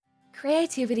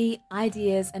Creativity,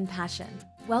 ideas, and passion.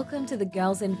 Welcome to the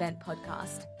Girls Invent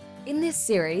podcast. In this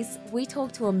series, we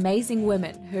talk to amazing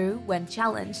women who, when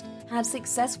challenged, have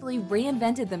successfully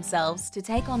reinvented themselves to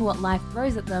take on what life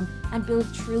throws at them and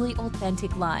build truly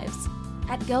authentic lives.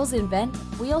 At Girls Invent,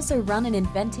 we also run an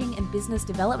inventing and business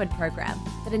development program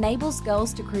that enables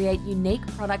girls to create unique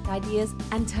product ideas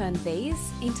and turn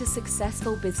these into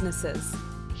successful businesses.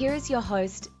 Here is your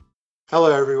host. Hello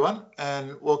everyone,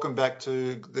 and welcome back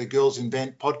to the Girls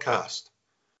Invent podcast.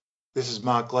 This is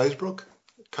Mark Glazebrook,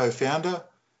 co-founder,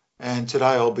 and today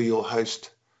I'll be your host.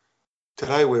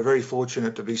 Today we're very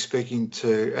fortunate to be speaking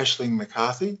to Aisling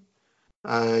McCarthy,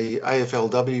 a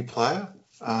AFLW player,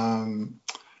 and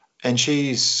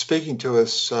she's speaking to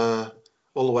us all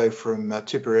the way from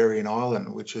Tipperary in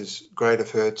Ireland, which is great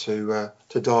of her to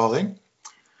dial in.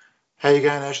 How you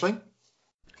going, Aisling?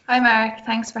 Hi Mark,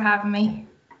 thanks for having me.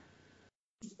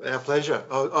 Our pleasure.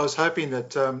 I was hoping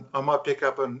that I might pick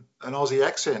up an Aussie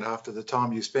accent after the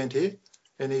time you spent here.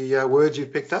 Any words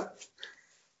you've picked up?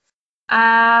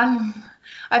 I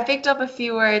picked up a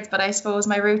few words, but I suppose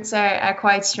my roots are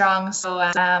quite strong, so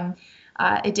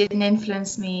it didn't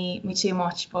influence me too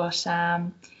much. But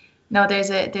no,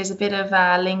 there's a bit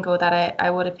of lingo that I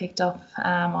would have picked up.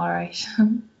 All right.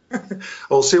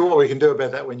 We'll see what we can do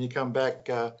about that when you come back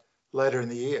later in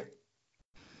the year.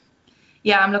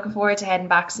 Yeah, I'm looking forward to heading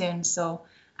back soon, so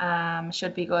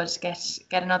should be good to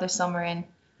get another summer in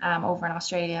over in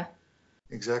Australia.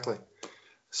 Exactly.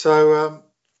 So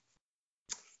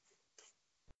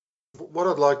what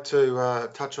I'd like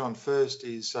to touch on first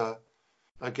is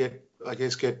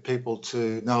get people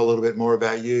to know a little bit more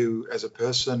about you as a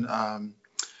person.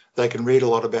 They can read a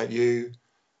lot about you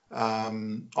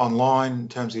online in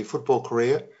terms of your football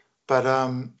career, but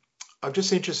I'm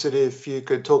just interested if you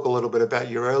could talk a little bit about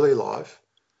your early life,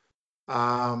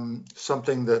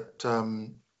 something that,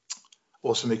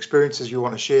 or some experiences you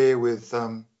want to share with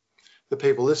the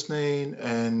people listening,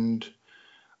 and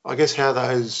I guess how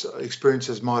those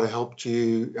experiences might have helped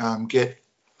you get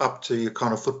up to your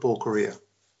kind of football career.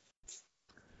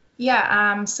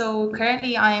 Yeah, so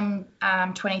currently I'm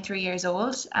 23 years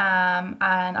old, and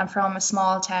I'm from a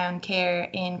small town, Care,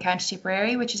 in County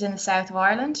Tipperary, which is in the south of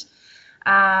Ireland.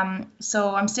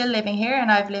 So I'm still living here,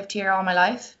 and I've lived here all my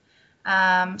life.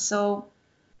 So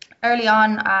early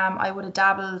on, I would have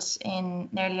dabbled in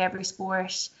nearly every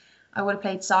sport. I would have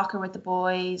played soccer with the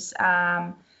boys,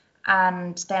 and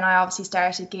then I obviously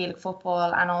started Gaelic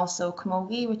football and also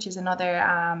camogie, which is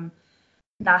another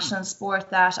national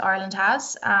sport that Ireland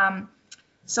has.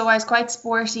 So I was quite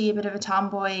sporty, a bit of a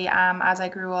tomboy as I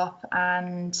grew up,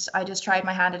 and I just tried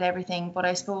my hand at everything. But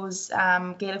I suppose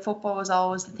Gaelic football was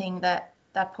always the thing that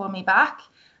pulled me back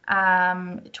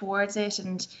towards it,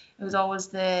 and it was always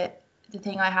the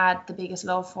thing I had the biggest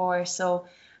love for. So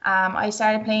I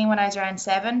started playing when I was around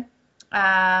 7,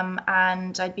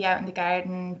 and I'd be out in the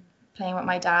garden playing with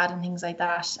my dad and things like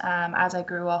that as I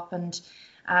grew up. And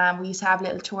we used to have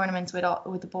little tournaments with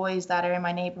the boys that are in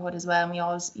my neighborhood as well, and we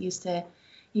always used to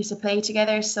play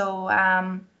together. So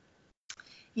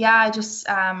yeah, I just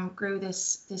grew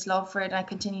this love for it, and I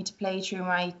continued to play through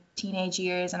my teenage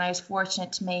years, and I was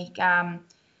fortunate to make the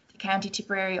County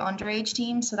Tipperary underage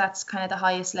team. So that's kind of the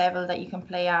highest level that you can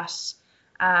play at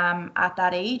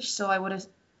that age. So I would have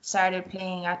started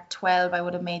playing at 12. I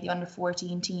would have made the under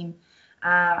 14 team,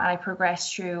 and I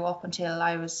progressed through up until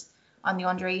I was on the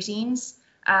under 18s.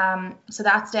 So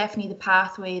that's definitely the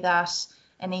pathway that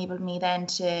enabled me then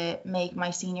to make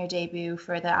my senior debut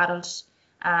for the adult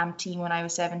team when I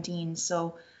was 17.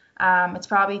 So it's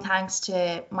probably thanks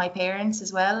to my parents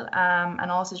as well,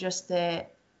 and also just the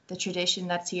tradition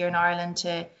that's here in Ireland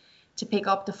to pick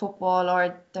up the football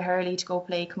or the hurley to go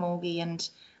play camogie,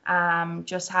 and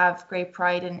just have great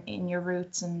pride in your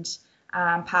roots and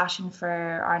passion for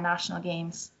our national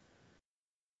games.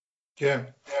 Yeah.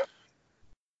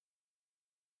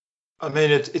 I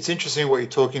mean, it's interesting what you're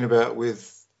talking about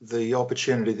with the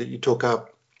opportunity that you took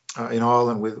up in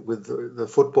Ireland with the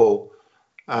football.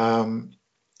 I'm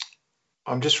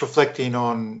just reflecting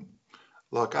on,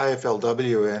 like,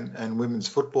 AFLW and women's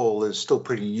football is still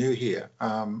pretty new here.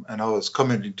 And I was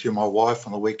commenting to my wife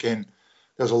on the weekend.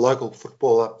 There's a local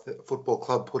football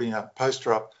club putting a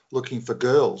poster up looking for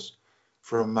girls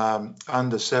from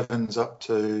under 7s up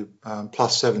to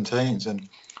plus 17s, and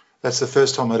that's the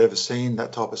first time I'd ever seen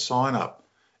that type of sign up.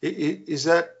 Is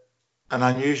that an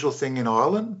unusual thing in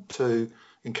Ireland to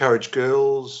encourage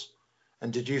girls?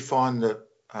 And did you find that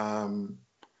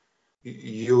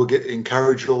you were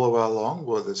encouraged all the way along?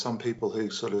 Were there some people who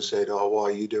sort of said, "Oh, why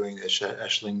are you doing this,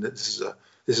 Aisling? This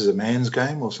is a man's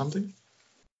game," or something?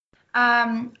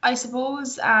 I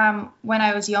suppose when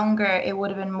I was younger, it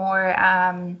would have been more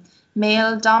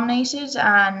male dominated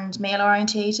and male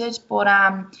orientated. But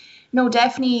no,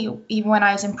 definitely, even when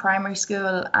I was in primary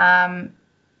school,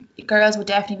 girls would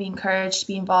definitely be encouraged to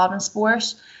be involved in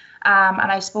sport.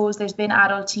 And I suppose there's been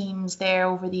adult teams there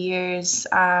over the years.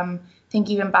 I think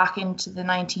even back into the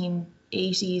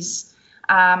 1980s.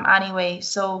 Anyway,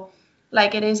 so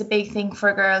like it is a big thing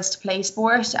for girls to play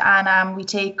sport, and we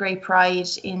take great pride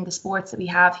in the sports that we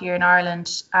have here in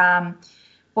Ireland.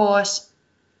 But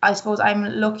I suppose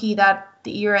I'm lucky that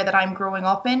the era that I'm growing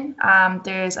up in,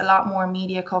 there's a lot more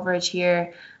media coverage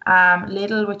here.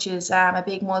 Lidl, which is a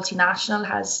big multinational,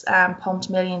 has pumped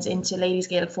millions into ladies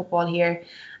Gaelic football here.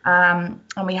 And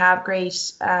we have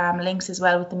great links as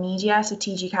well with the media. So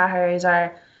TG Cahir is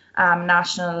our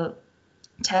national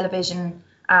television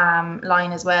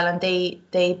line as well, and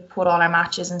they put all our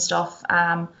matches and stuff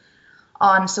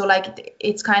on. So like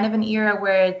it's kind of an era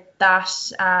where that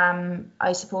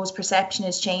I suppose perception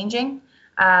is changing,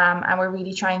 and we're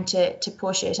really trying to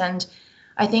push it. And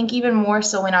I think even more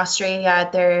so in Australia,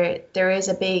 there is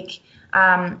a big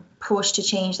push to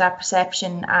change that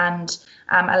perception and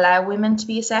allow women to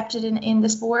be accepted in the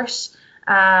sport.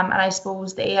 And I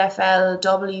suppose the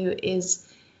AFLW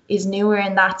is newer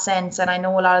in that sense. And I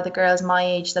know a lot of the girls my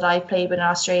age that I played with in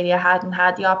Australia hadn't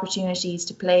had the opportunities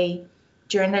to play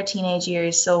during their teenage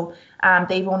years. So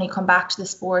they've only come back to the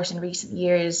sport in recent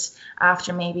years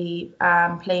after maybe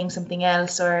playing something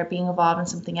else or being involved in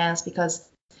something else because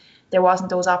there wasn't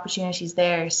those opportunities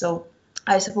there. So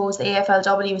I suppose the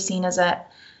AFLW is seen as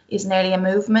nearly a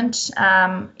movement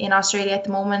in Australia at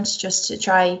the moment, just to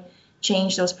try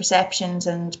change those perceptions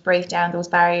and break down those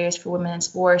barriers for women in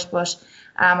sport. But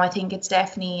I think it's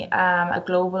definitely a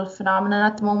global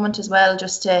phenomenon at the moment as well,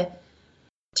 just to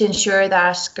ensure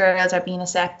that girls are being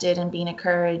accepted and being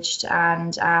encouraged,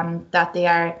 and that they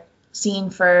are seen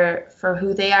for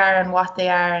who they are and what they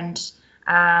are, and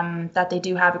that they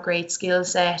do have a great skill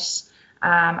set,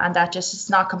 and that just it's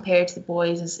not compared to the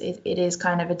boys. It is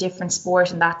kind of a different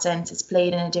sport in that sense. It's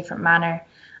played in a different manner,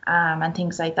 and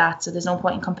things like that. So there's no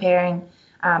point in comparing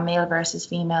male versus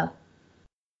female.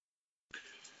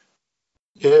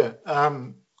 Yeah,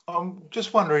 I'm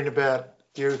just wondering about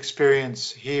your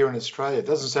experience here in Australia. It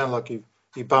doesn't sound like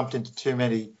you bumped into too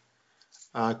many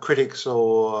critics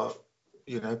or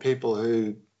people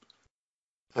who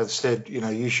have said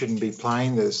you shouldn't be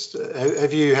playing this.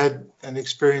 Have you had an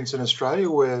experience in Australia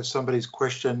where somebody's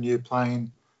questioned you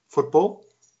playing football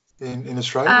in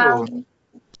Australia?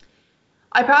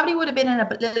 I probably would have been in a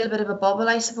little bit of a bubble,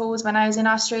 I suppose, when I was in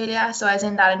Australia. So I was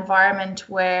in that environment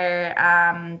where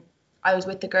I was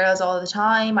with the girls all the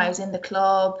time. I was in the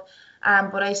club.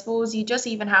 But I suppose you just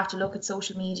even have to look at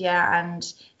social media, and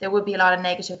there would be a lot of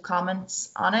negative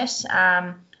comments on it.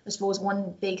 I suppose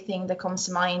one big thing that comes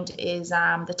to mind is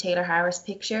the Taylor Harris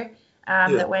picture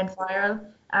that went viral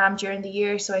during the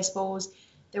year. So I suppose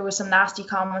there were some nasty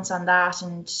comments on that,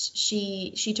 and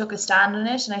she took a stand on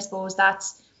it. And I suppose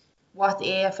that's what the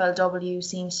AFLW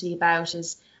seems to be about,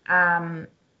 is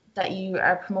that you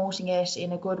are promoting it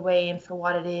in a good way and for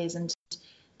what it is, and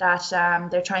that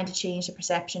they're trying to change the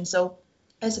perception. So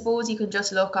I suppose you can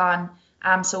just look on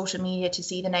social media to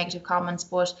see the negative comments,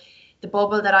 but the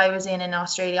bubble that I was in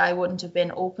Australia, I wouldn't have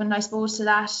been open, I suppose, to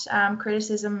that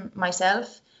criticism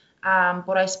myself.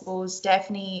 But I suppose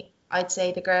definitely I'd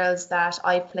say the girls that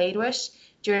I played with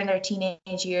during their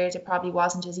teenage years, it probably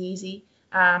wasn't as easy.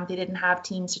 They didn't have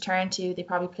teams to turn to. They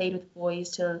probably played with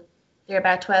boys till they're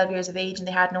about 12 years of age and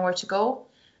they had nowhere to go.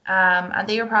 And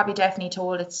they were probably definitely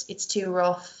told it's too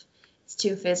rough, it's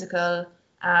too physical,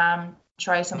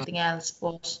 try something else.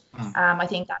 But I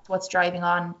think that's what's driving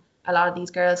on a lot of these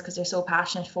girls, because they're so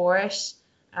passionate for it,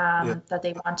 that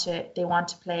they want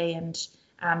to play, and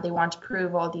they want to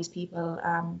prove all these people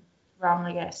wrong,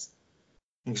 I guess.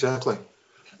 Exactly.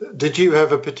 Did you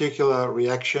have a particular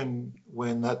reaction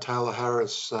when that Taylor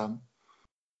Harris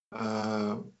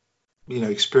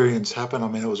experience happened? I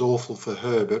mean, it was awful for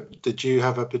her, but did you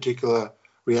have a particular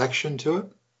reaction to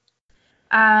it?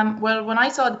 Well, when I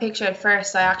saw the picture at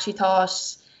first, I actually thought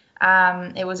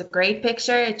it was a great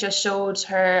picture. It just showed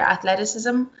her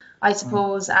athleticism, I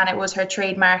suppose, and it was her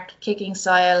trademark kicking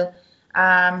style.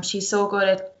 She's so good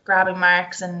at grabbing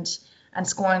marks and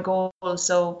scoring goals,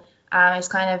 so it's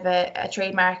kind of a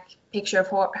trademark picture of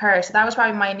her. So that was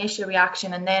probably my initial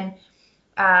reaction, and then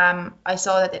I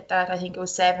saw that I think it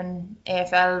was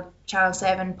AFL Channel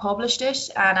 7 published it,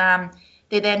 and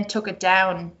they then took it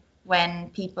down when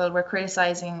people were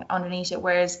criticising underneath it,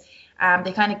 whereas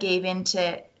they kind of gave in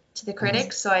to the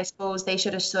critics. So I suppose they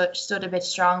should have stood a bit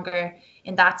stronger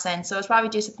in that sense. So I was probably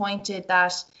disappointed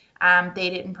that they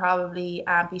didn't probably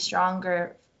be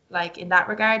stronger like in that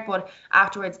regard. But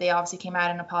afterwards, they obviously came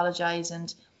out and apologised,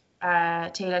 and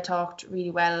Taylor talked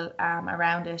really well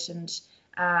around it, and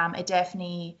it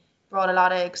definitely brought a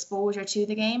lot of exposure to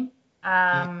the game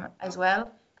as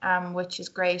well, which is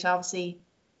great. Obviously,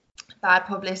 bad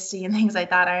publicity and things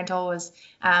like that aren't always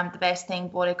the best thing,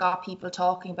 but it got people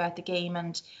talking about the game,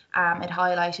 and it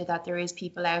highlighted that there is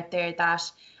people out there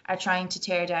that are trying to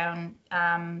tear down,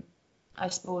 I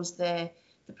suppose, the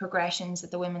progressions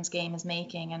that the women's game is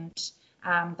making, and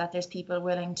that there's people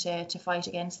willing to fight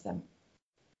against them.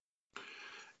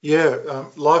 Yeah,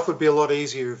 life would be a lot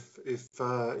easier if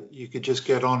you could just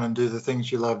get on and do the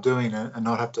things you love doing and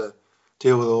not have to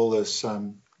deal with all this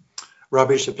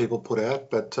rubbish that people put out.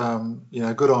 But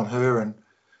good on her and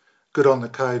good on the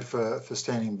code for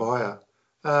standing by her.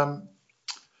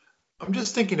 I'm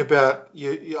just thinking about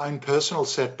your own personal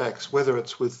setbacks, whether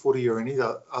it's with footy or any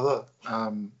other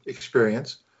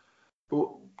experience.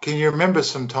 Can you remember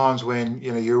some times when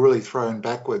you're really thrown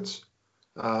backwards,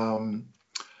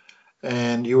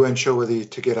 and you weren't sure whether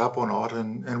to get up or not,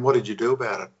 and what did you do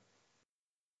about it?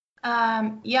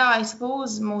 Yeah, I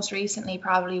suppose most recently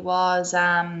probably was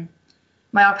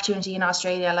my opportunity in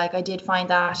Australia. Like, I did find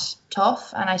that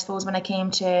tough, and I suppose when I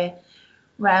came to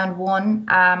round one,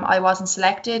 I wasn't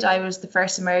selected. I was the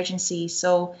first emergency,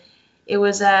 so it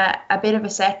was a bit of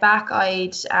a setback.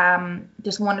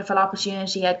 This wonderful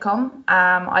opportunity had come.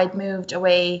 I'd moved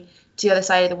away to the other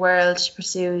side of the world to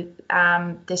pursue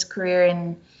this career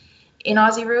in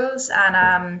Aussie rules,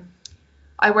 and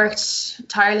I worked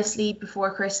tirelessly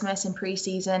before Christmas in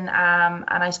pre-season, and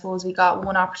I suppose we got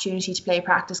one opportunity to play a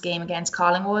practice game against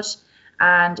Collingwood,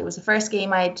 and it was the first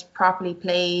game I'd properly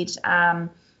played, and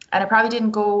it probably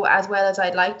didn't go as well as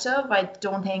I'd liked to have. I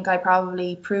don't think I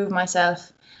probably proved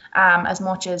myself as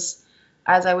much as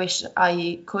I wish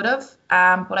I could have,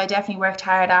 but I definitely worked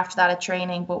hard after that at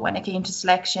training. But when it came to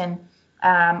selection,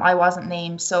 I wasn't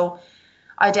named, so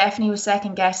I definitely was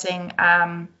second guessing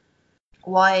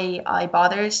why I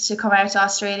bothered to come out to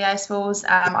Australia, I suppose.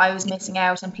 I was missing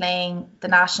out on playing the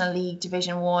National League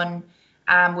Division 1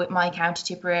 with my county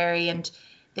Tipperary, and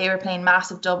they were playing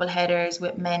massive double headers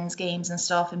with men's games and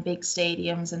stuff in big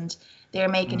stadiums, and they were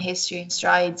making history and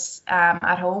strides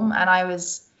at home, and I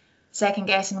was second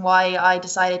guessing why I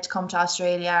decided to come to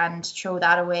Australia and throw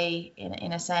that away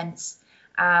in a sense.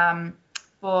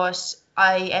 But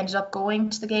I ended up going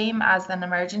to the game as an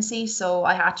emergency, so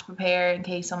I had to prepare in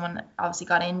case someone obviously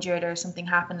got injured or something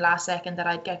happened last second that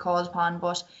I'd get called upon.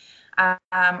 But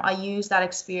I used that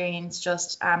experience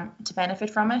just to benefit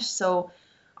from it. So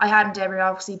I hadn't ever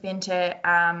obviously been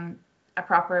to a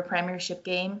proper premiership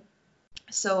game,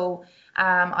 so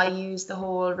I used the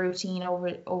whole routine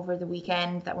over the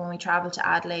weekend that when we travelled to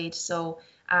Adelaide. So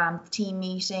team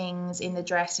meetings in the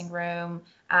dressing room,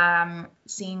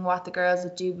 seeing what the girls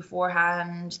would do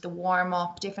beforehand, the warm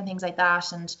up, different things like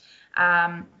that, and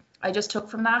I just took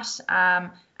from that.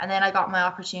 And then I got my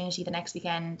opportunity the next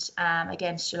weekend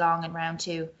against Geelong in round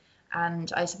 2,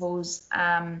 and I suppose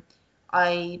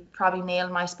I probably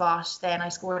nailed my spot. Then I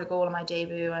scored a goal in my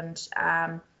debut, and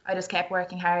I just kept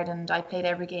working hard, and I played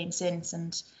every game since,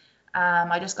 and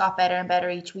I just got better and better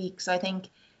each week. So I think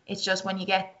it's just when you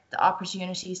get the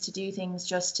opportunities to do things,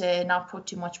 just to not put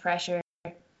too much pressure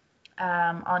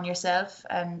on yourself,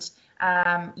 and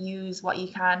use what you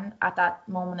can at that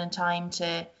moment in time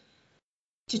to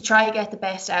try to get the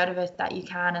best out of it that you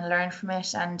can and learn from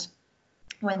it. And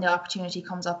when the opportunity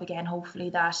comes up again, hopefully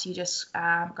that you just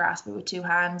grasp it with two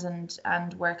hands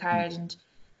and work hard. And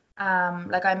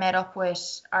like, I met up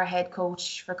with our head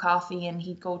coach for coffee, and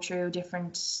he'd go through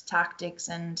different tactics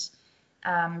and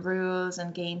rules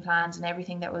and game plans and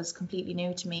everything that was completely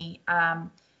new to me.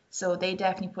 So they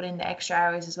definitely put in the extra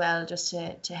hours as well, just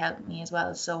to help me as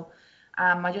well. So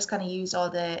I just kind of used all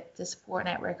the support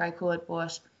network I could,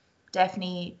 but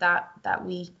definitely that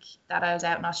week that I was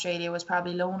out in Australia was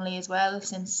probably lonely as well,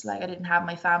 since like I didn't have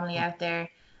my family out there.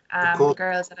 The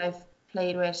girls that I've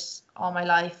played with all my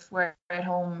life were at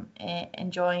home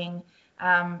enjoying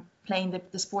playing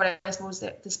the sport, I suppose,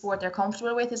 the sport they're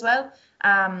comfortable with as well.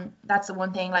 That's the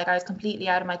one thing, like, I was completely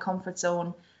out of my comfort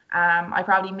zone. I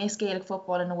probably miss Gaelic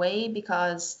football in a way,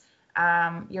 because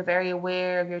you're very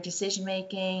aware of your decision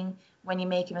making when you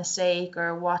make a mistake,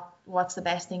 or what's the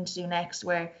best thing to do next,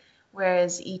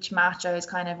 whereas each match I was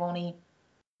kind of only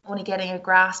getting a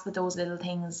grasp of those little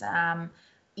things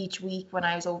each week when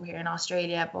I was over here in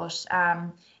Australia. But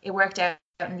it worked out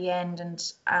in the end,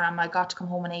 and I got to come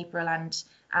home in April, and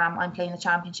I'm playing the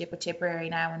championship with Tipperary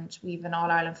now, and we've an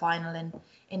All-Ireland final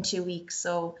in 2 weeks.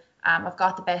 So I've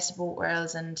got the best of both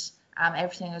worlds, and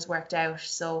everything has worked out.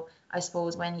 So I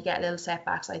suppose when you get little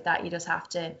setbacks like that, you just have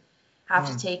to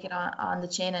take it on the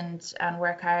chin and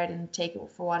work hard and take it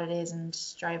for what it is and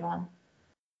drive on.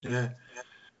 Yeah.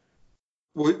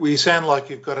 We sound like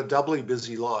you've got a doubly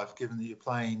busy life, given that you're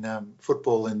playing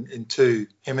football in two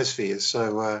hemispheres.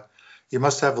 So you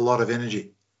must have a lot of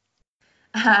energy.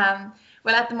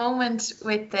 Well, at the moment,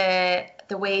 with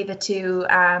the way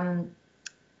the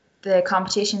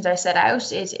competitions are set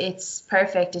out, it's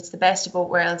perfect. It's the best of both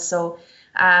worlds. So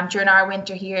during our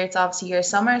winter here, it's obviously your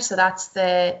summer. So that's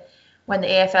when the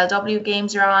AFLW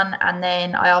games are on, and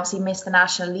then I obviously miss the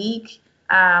National League.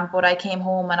 But I came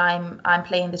home and I'm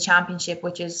playing the Championship,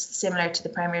 which is similar to the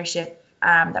Premiership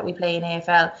that we play in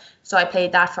AFL. So I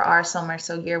played that for our summer,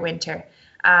 so your winter.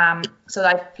 So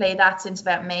I've played that since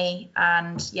about May,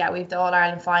 and yeah, we've the All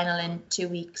Ireland final in 2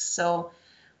 weeks. So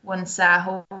once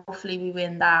hopefully we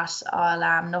win that,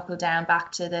 I'll knuckle down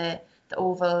back to the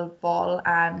oval ball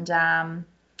and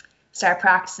start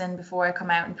practicing before I come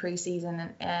out in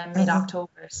pre-season in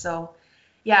mid-October. So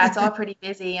yeah, it's all pretty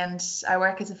busy, and I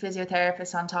work as a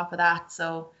physiotherapist on top of that.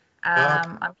 So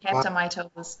I'm kept on my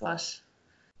toes, but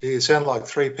you sound like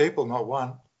three people, not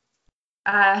one.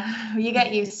 You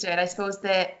get used to it. I suppose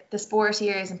the sport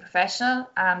here isn't professional.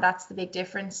 That's the big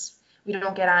difference. We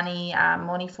don't get any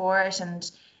money for it, and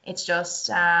it's just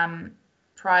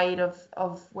pride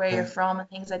of where you're from and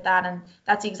things like that. And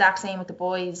that's the exact same with the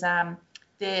boys.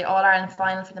 The All Ireland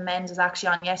final for the men's was actually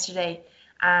on yesterday,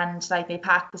 and like they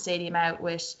packed the stadium out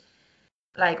with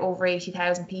like over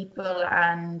 80,000 people,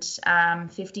 and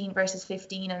 15 versus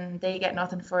 15, and they get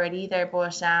nothing for it either.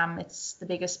 But it's the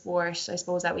biggest sport, I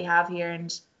suppose, that we have here,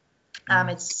 and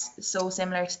it's so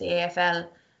similar to the AFL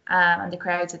and the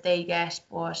crowds that they get.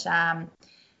 But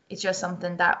it's just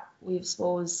something that we've,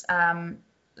 suppose,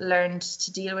 learned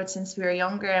to deal with since we were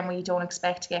younger, and we don't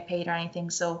expect to get paid or anything.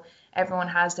 So everyone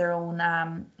has their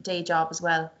own day job as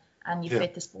well, and you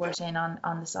fit the sport in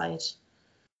on the side.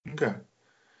 Okay.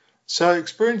 So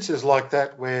experiences like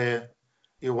that where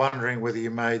you're wondering whether you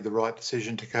made the right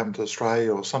decision to come to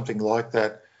Australia or something like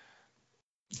that,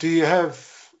 do you have,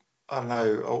 I don't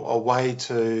know, a way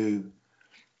to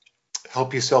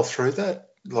help yourself through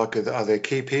that? Like, are there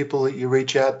key people that you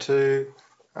reach out to,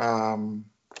 or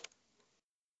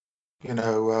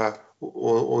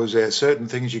is there certain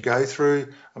things you go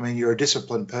through? I mean, you're a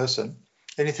disciplined person.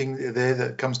 Anything there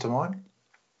that comes to mind?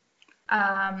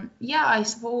 Yeah, I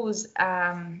suppose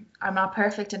I'm not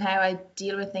perfect in how I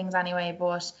deal with things anyway,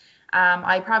 but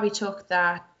I probably took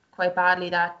that quite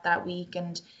badly that week,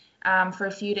 and for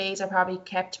a few days I probably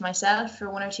kept to myself for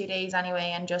 1 or 2 days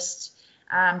anyway, and just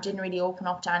didn't really open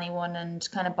up to anyone and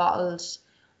kind of bottled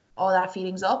all that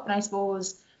feelings up. And I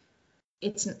suppose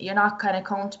you're not kind of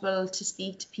comfortable to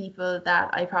speak to people that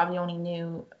I probably only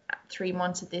knew 3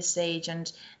 months at this stage, and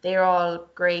they're all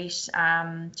great,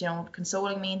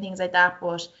 consoling me and things like that.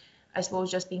 But I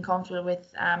suppose just being comfortable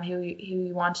with who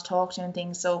you want to talk to and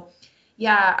things. So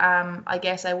yeah, I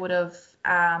guess I would have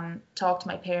talked to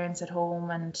my parents at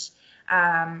home and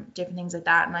different things like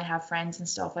that, and I have friends and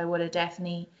stuff I would have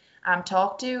definitely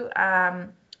talked to.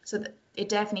 So it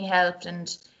definitely helped.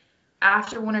 And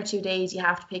after 1 or 2 days, you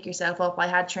have to pick yourself up. I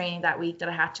had training that week that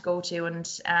I had to go to, and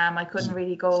I couldn't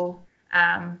really go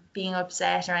being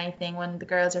upset or anything when the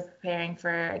girls are preparing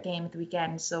for a game at the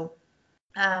weekend. So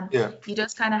you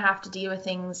just kind of have to deal with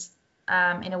things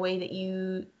in a way that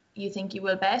you think you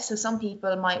will best. So some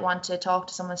people might want to talk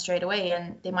to someone straight away,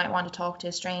 and they might want to talk to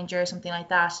a stranger or something like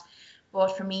that.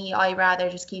 But for me, I rather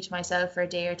just keep to myself for a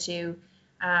day or two,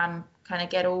 kind of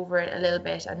get over it a little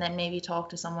bit, and then maybe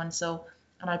talk to someone.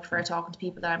 And I prefer talking to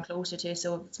people that I'm closer to,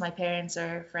 so if it's my parents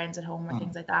or friends at home or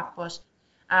things like that. But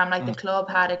the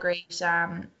club had a great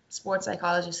sports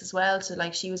psychologist as well, so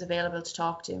like she was available to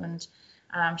talk to, and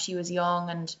she was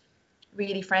young and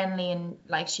really friendly, and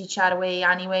like she chat away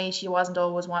anyway. She wasn't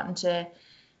always wanting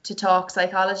to talk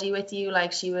psychology with you.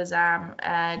 Like she was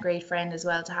a great friend as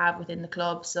well to have within the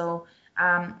club. So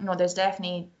there's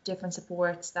definitely different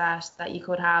supports that you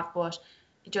could have, but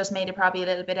it just made it probably a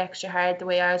little bit extra hard the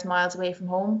way I was miles away from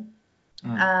home.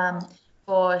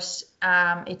 But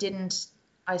it didn't,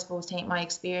 I suppose, taint my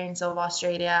experience of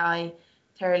Australia. I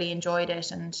thoroughly enjoyed it,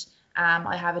 and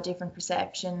I have a different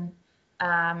perception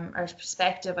or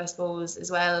perspective, I suppose,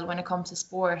 as well when it comes to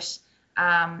sport.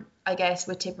 I guess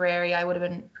with Tipperary, I would have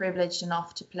been privileged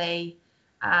enough to play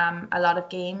a lot of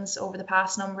games over the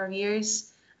past number of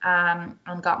years, and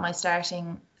got my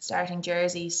starting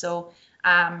jersey. So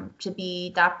to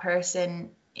be that person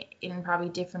in probably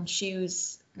different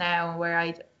shoes now, where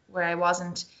I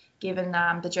wasn't given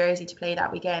the jersey to play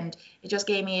that weekend, it just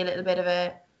gave me a little bit of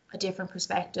a different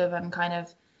perspective and kind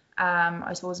of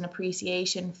I suppose, an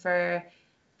appreciation for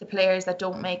the players that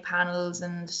don't make panels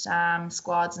and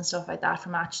squads and stuff like that for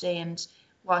match day, and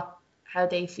how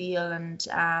they feel and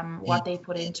what they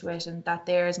put into it, and that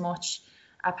they're as much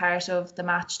a part of the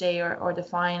match day or the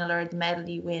final or the medal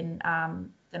you win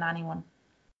than anyone.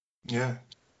 Yeah,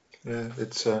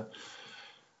 it's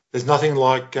there's nothing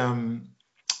like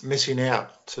missing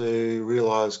out to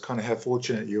realise kind of how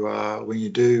fortunate you are when you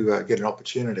do get an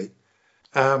opportunity.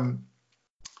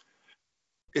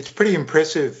 It's pretty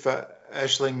impressive,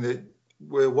 Aisling, that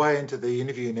we're way into the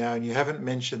interview now and you haven't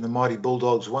mentioned the Mighty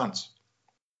Bulldogs once.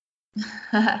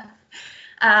 So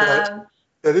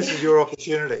this is your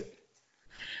opportunity.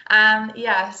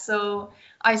 So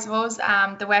I suppose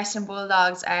the Western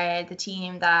Bulldogs are the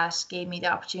team that gave me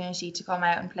the opportunity to come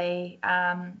out and play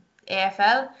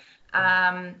AFL.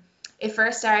 It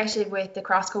first started with the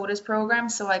Cross Coders program,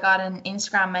 so I got an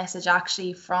Instagram message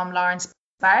actually from Lawrence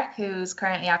Spark, who's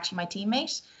currently actually my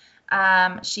teammate.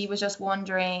 She was just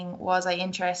wondering, was I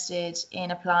interested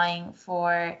in applying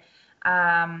for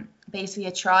basically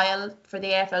a trial for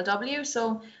the AFLW.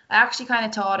 So I actually kind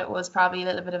of thought it was probably a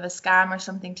little bit of a scam or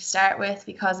something to start with,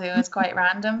 because it was quite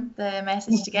random, the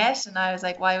message to get, and I was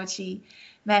like, why would she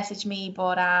message me?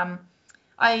 But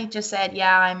I just said,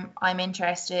 yeah, I'm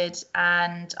interested,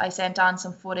 and I sent on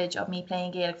some footage of me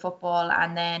playing Gaelic football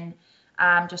and then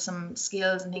just some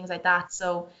skills and things like that.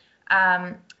 So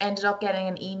ended up getting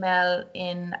an email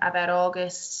in about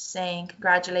August saying,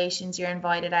 congratulations, you're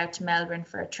invited out to Melbourne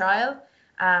for a trial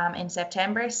in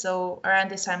September. So around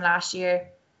this time last year,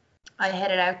 I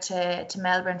headed out to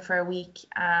Melbourne for a week.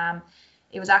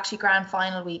 It was actually grand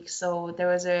final week, so there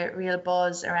was a real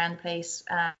buzz around the place.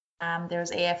 There was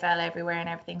AFL everywhere and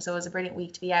everything, so it was a brilliant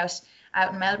week to be out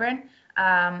in Melbourne.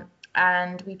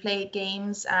 And we played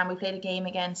games. We played a game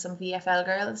against some VFL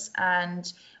girls,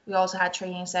 and we also had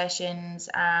training sessions.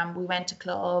 We went to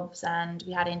clubs and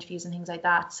we had interviews and things like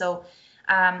that. So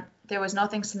there was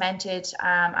nothing cemented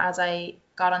as I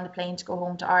got on the plane to go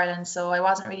home to Ireland. So I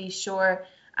wasn't really sure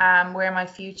where my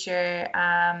future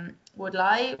would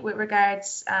lie with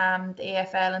regards the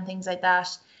AFL and things like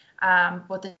that.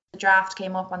 But the draft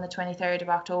came up on the 23rd of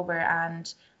October,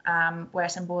 and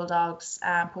Western Bulldogs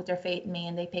put their faith in me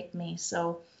and they picked me.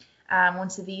 So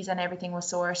once the visa and everything was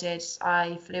sorted,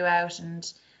 I flew out,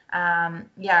 and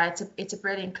it's a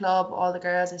brilliant club. All the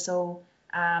girls are so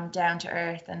down to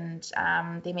earth,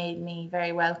 and they made me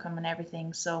very welcome and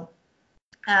everything. So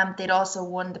they'd also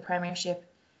won the Premiership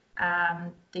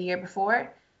the year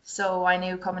before, so I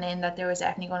knew coming in that there was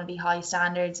definitely going to be high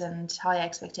standards and high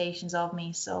expectations of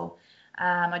me. So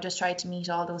I just tried to meet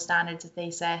all those standards that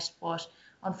they set, but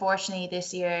unfortunately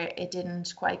this year it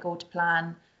didn't quite go to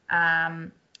plan.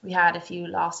 We had a few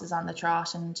losses on the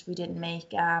trot and we didn't make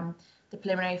the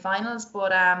preliminary finals,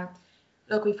 but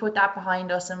look, we put that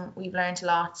behind us and we've learned a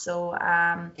lot. So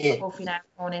hopefully now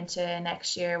going into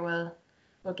next year we'll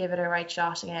give it a right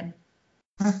shot again.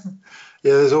 Yeah,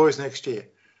 there's always next year.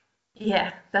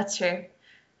 Yeah, that's true.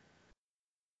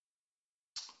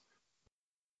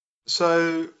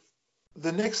 So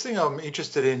the next thing I'm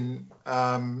interested in,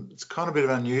 it's kind of a bit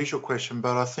of an unusual question,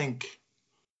 but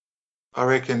I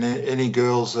reckon any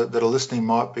girls that are listening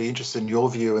might be interested in your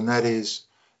view, and that is,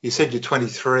 you said you're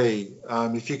 23.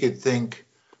 If you could think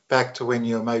back to when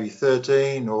you're maybe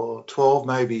 13 or 12,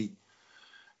 maybe,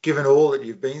 given all that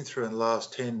you've been through in the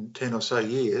last 10 or so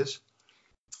years,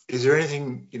 is there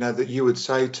anything, that you would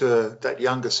say to that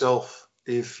younger self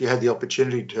if you had the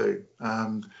opportunity to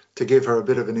give her a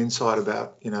bit of an insight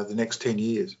about, the next 10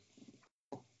 years?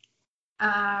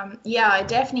 I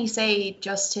definitely say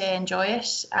just to enjoy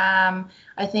it.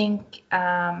 I think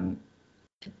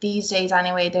these days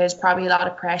anyway, there's probably a lot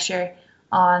of pressure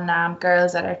on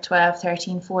girls that are 12,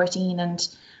 13, 14,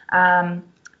 and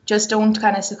just don't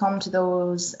kind of succumb to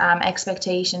those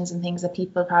expectations and things that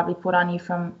people probably put on you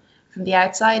from the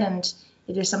outside. And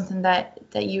if there's something that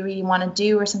you really want to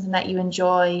do or something that you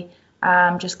enjoy,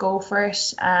 just go for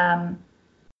it,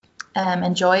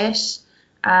 enjoy it,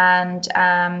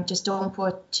 and just don't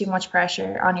put too much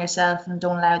pressure on yourself, and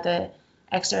don't allow the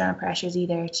external pressures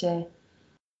either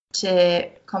to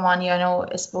come on you.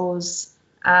 I suppose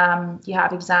you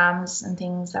have exams and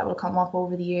things that will come up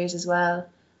over the years as well.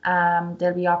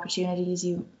 There'll be opportunities,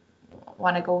 you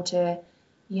want to go to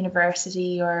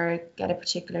university or get a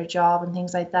particular job and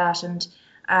things like that, and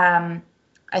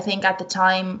I think at the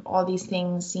time all these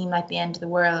things seem like the end of the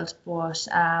world, but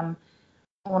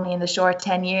only in the short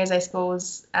 10 years, I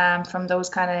suppose, from those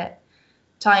kind of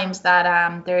times,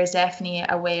 that there is definitely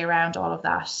a way around all of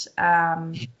that.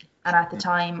 And at the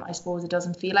time, I suppose it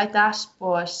doesn't feel like that,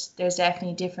 but there's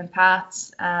definitely different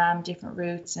paths, different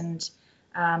routes, and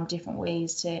different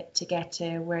ways to get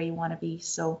to where you want to be.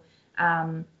 So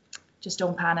just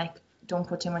don't panic, don't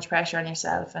put too much pressure on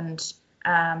yourself, and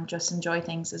just enjoy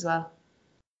things as well.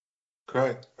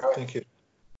 Great, thank you.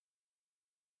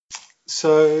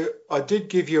 So I did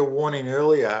give you a warning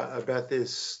earlier about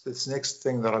this next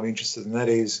thing that I'm interested in. That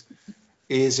is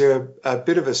there a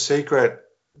bit of a secret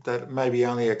that maybe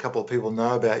only a couple of people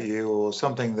know about you, or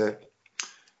something that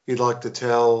you'd like to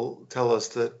tell us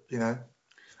that, you know?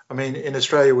 I mean, in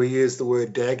Australia we use the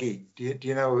word daggy. Do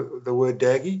you know the word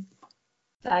daggy?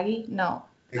 Daggy? No,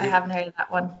 I haven't heard of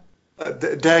that one.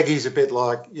 Daggy's a bit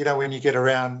like, you know, when you get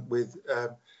around with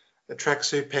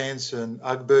tracksuit pants and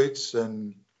Ugg boots,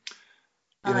 and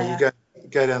you know, you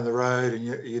go down the road and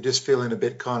you're just feeling a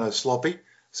bit kind of sloppy.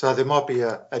 So there might be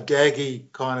a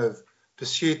daggy kind of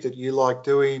pursuit that you like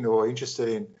doing or interested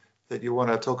in that you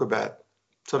want to talk about,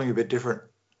 something a bit different.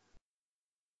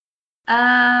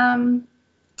 I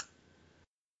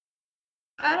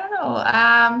don't know.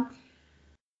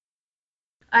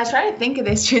 I tried to think of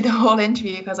this through the whole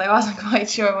interview because I wasn't quite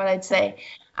sure what I'd say.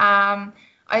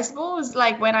 I suppose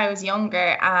like when I was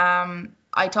younger,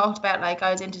 I talked about like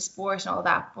I was into sport and all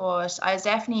that, but I was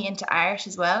definitely into art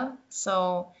as well.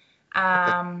 So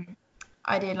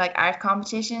I did like art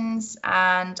competitions,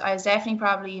 and I was definitely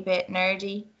probably a bit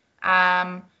nerdy.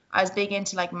 I was big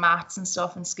into like maths and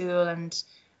stuff in school, and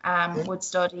would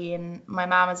study, and my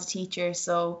mom was a teacher,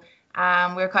 so we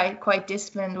were quite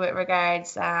disciplined with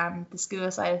regards the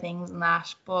school side of things and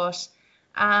that. But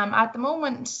at the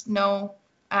moment, no.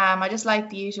 I just like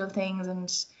the usual things,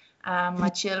 and I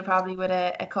chill probably with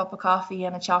a cup of coffee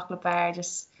and a chocolate bar,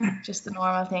 just the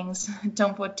normal things.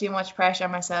 Don't put too much pressure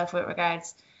on myself with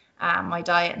regards my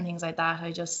diet and things like that.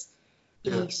 I just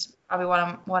eat probably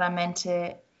what I'm meant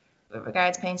to with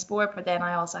regards playing sport, but then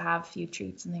I also have a few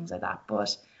treats and things like that.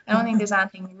 But I don't think there's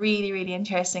anything really, really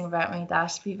interesting about me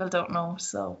that people don't know.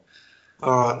 So,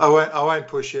 all right, I won't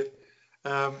push it.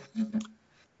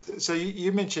 So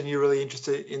you mentioned you're really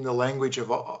interested in the language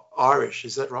of Irish.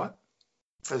 Is that right?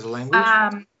 As a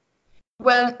language?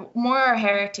 Well, more our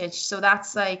heritage. So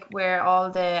that's like where all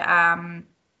the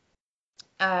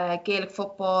Gaelic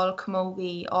football,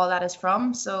 camogie, all that is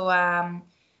from. So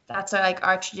that's like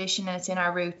our tradition, and it's in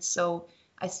our roots. So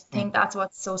I think that's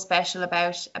what's so special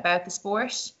about the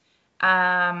sport.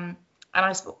 And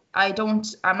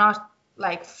I'm not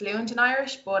like fluent in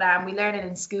Irish, but we learn it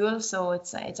in school, so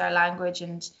it's our language,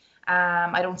 and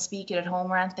I don't speak it at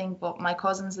home or anything. But my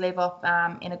cousins live up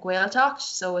in a Gaeltacht,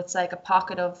 so it's like a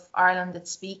pocket of Ireland that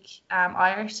speak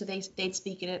Irish, so they'd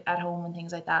speak it at home and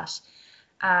things like that.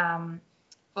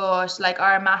 But like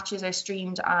our matches are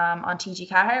streamed on TG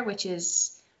Cahir, which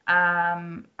is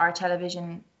our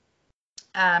television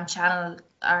channel,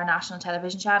 our national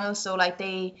television channel. So like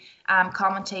they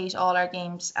commentate all our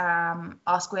games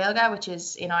Os Gaeilge, which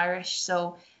is in Irish.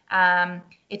 So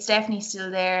it's definitely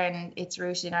still there, and it's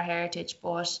rooted in our heritage,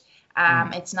 but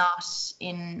it's not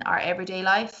in our everyday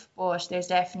life. But there's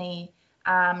definitely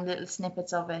little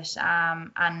snippets of it,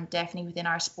 and definitely within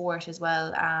our sport as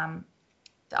well.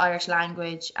 The Irish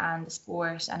language and the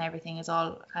sport and everything is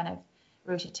all kind of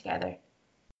rooted together.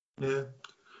 Yeah.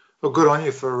 Well, good on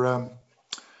you for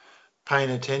paying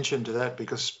attention to that,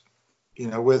 because, you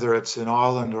know, whether it's in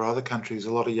Ireland or other countries,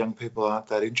 a lot of young people aren't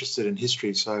that interested in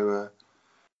history. So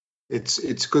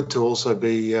it's good to also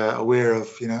be aware of,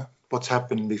 you know, what's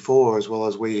happened before as well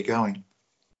as where you're going.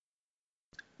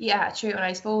 Yeah, true. And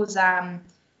I suppose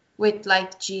with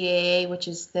like GAA, which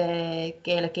is the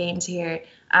Gaelic Games here,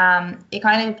 it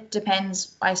kind of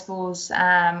depends, I suppose,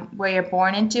 where you're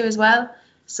born into as well.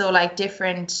 So like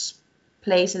different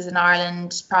places in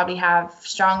Ireland probably have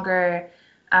stronger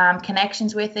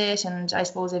connections with it, and I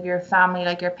suppose if your family,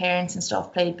 like your parents and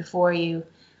stuff, played before you,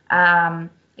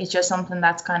 it's just something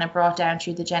that's kind of brought down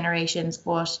through the generations.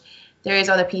 But there is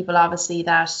other people obviously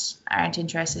that aren't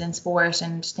interested in sport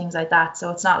and things like that,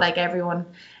 so it's not like everyone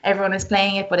is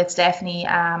playing it, but it's definitely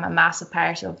a massive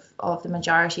part of the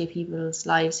majority of people's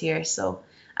lives here. So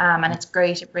and it's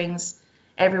great, it brings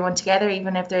everyone together,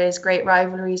 even if there's great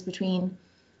rivalries between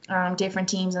different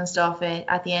teams and stuff.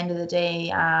 At the end of the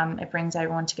day, it brings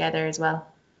everyone together as well.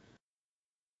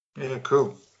 Yeah,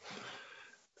 cool.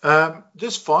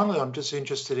 Just finally, I'm just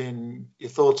interested in your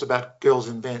thoughts about Girls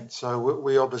Invent. So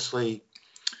we obviously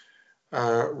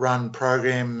run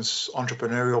programs,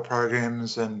 entrepreneurial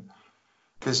programs and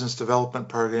business development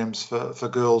programs for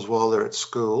girls while they're at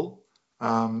school,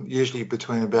 usually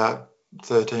between about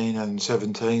 13 and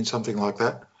 17, something like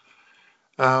that.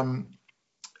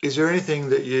 Is there anything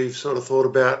that you've sort of thought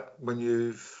about when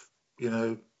you've, you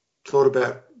know, thought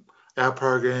about our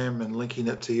program and linking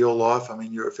it to your life? I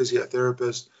mean, you're a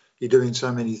physiotherapist, you're doing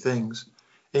so many things.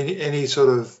 Any sort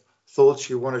of thoughts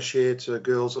you want to share to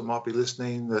girls that might be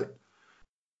listening that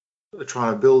are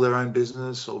trying to build their own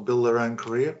business or build their own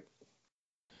career?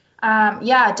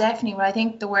 Yeah, definitely. Well, I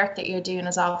think the work that you're doing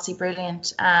is obviously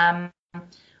brilliant. I'd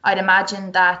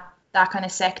imagine that kind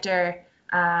of sector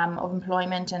of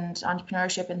employment and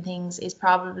entrepreneurship and things is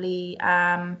probably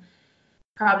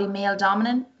male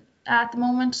dominant at the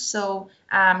moment. So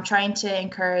trying to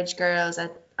encourage girls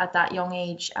at that young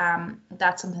age,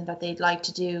 that's something that they'd like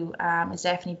to do, is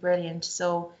definitely brilliant.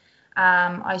 So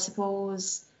I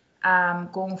suppose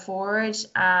going forward,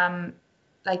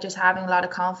 like just having a lot of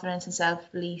confidence and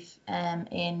self-belief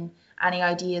in any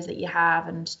ideas that you have,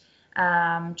 and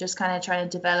just kind of trying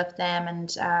to develop them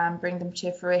and bring them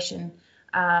to fruition.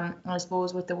 And I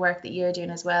suppose with the work that you're doing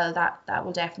as well, that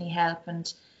will definitely help.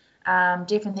 And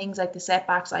different things like the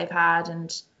setbacks I've had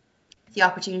and the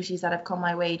opportunities that have come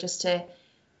my way, just to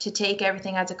take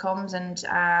everything as it comes, and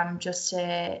just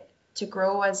to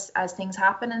grow as things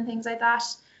happen and things like that.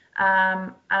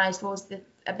 And I suppose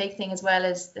a big thing as well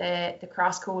is the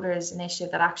Cross Coders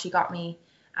initiative that actually got me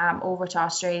over to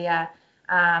Australia.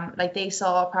 Like they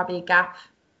saw probably a gap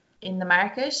in the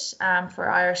market for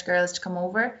Irish girls to come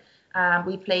over.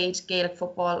 We played Gaelic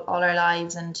football all our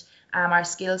lives, and our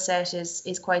skill set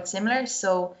is quite similar.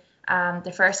 So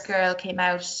the first girl came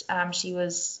out, she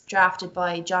was drafted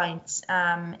by Giants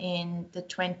in the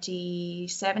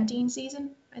 2017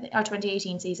 season, I think, or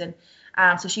 2018 season.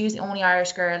 So she was the only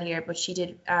Irish girl here, but she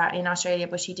did in Australia,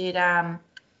 but she did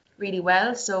really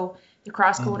well. So the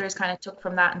Cross Coders kind of took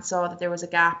from that and saw that there was a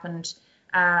gap, and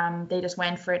they just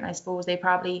went for it. And I suppose they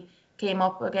probably came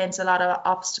up against a lot of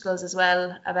obstacles as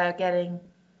well about getting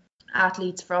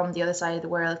athletes from the other side of the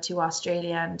world to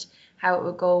Australia and how it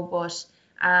would go. But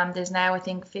there's now, I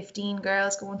think, 15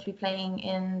 girls going to be playing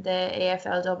in the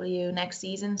AFLW next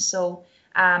season. So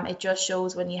it just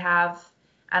shows when you have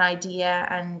an idea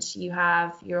and you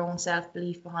have your own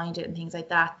self-belief behind it and things like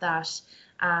that, that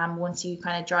once you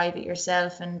kind of drive it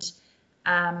yourself and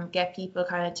get people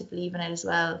kind of to believe in it as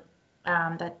well,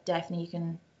 that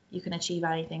definitely you can achieve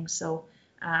anything. So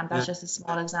that's just a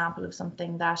small example of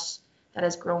something that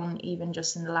has grown even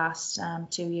just in the last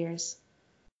 2 years.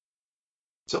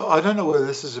 So I don't know whether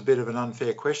this is a bit of an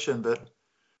unfair question, but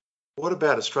what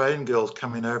about Australian girls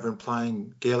coming over and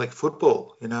playing Gaelic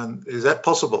football? You know, is that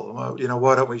possible? You know,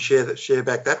 why don't we share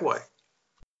back that way?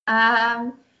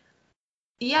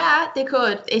 Yeah, they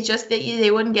could. It's just that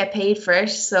they wouldn't get paid for it.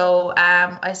 So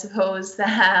I suppose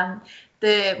the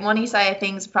money side of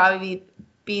things would probably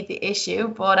be the issue.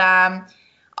 But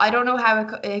I don't know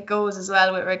how it goes as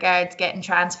well with regards getting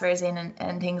transfers in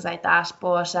and things like that.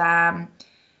 But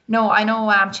no, I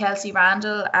know Chelsea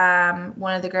Randall,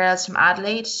 one of the girls from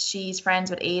Adelaide, she's friends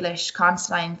with Ailish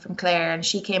Constantine from Clare, and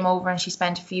she came over and she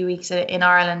spent a few weeks in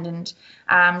Ireland,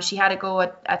 and she had a go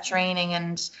at training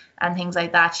and things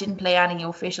like that. She didn't play any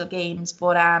official games,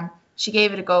 but she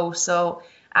gave it a go. So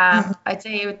I'd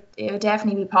say it would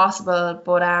definitely be possible,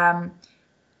 but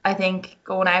I think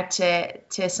going out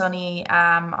to sunny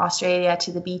Australia,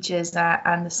 to the beaches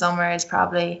and the summer is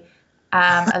probably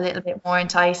a little bit more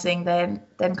enticing than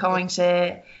coming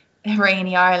to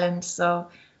rainy Ireland. So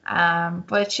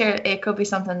but sure, it could be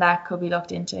something that could be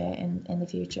looked into in the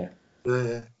future.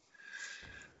 Yeah.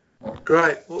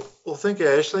 Great. Well, thank you,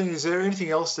 Aisling. Is there anything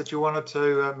else that you wanted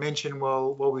to mention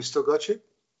while we still got you?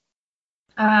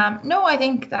 No, I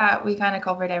think that we kind of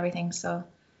covered everything. So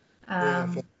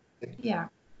yeah.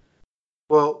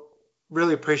 Well,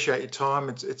 really appreciate your time.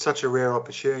 It's such a rare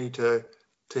opportunity to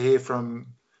hear from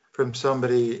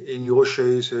somebody in your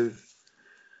shoes who've,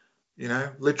 you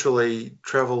know, literally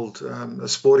travelled a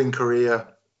sporting career,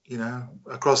 you know,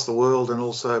 across the world, and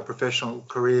also a professional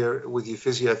career with your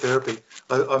physiotherapy.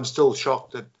 I'm still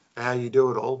shocked at how you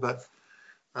do it all, but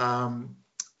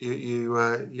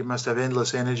you must have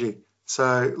endless energy.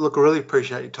 So, look, I really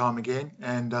appreciate your time again,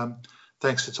 and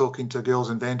thanks for talking to Girls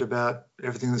Invent about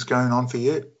everything that's going on for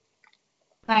you.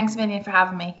 Thanks a million for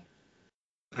having me.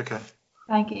 Okay.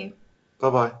 Thank you.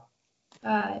 Bye-bye.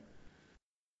 Bye.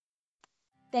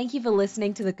 Thank you for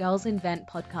listening to the Girls Invent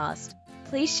podcast.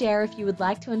 Please share if you would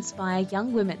like to inspire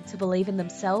young women to believe in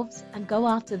themselves and go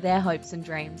after their hopes and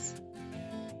dreams.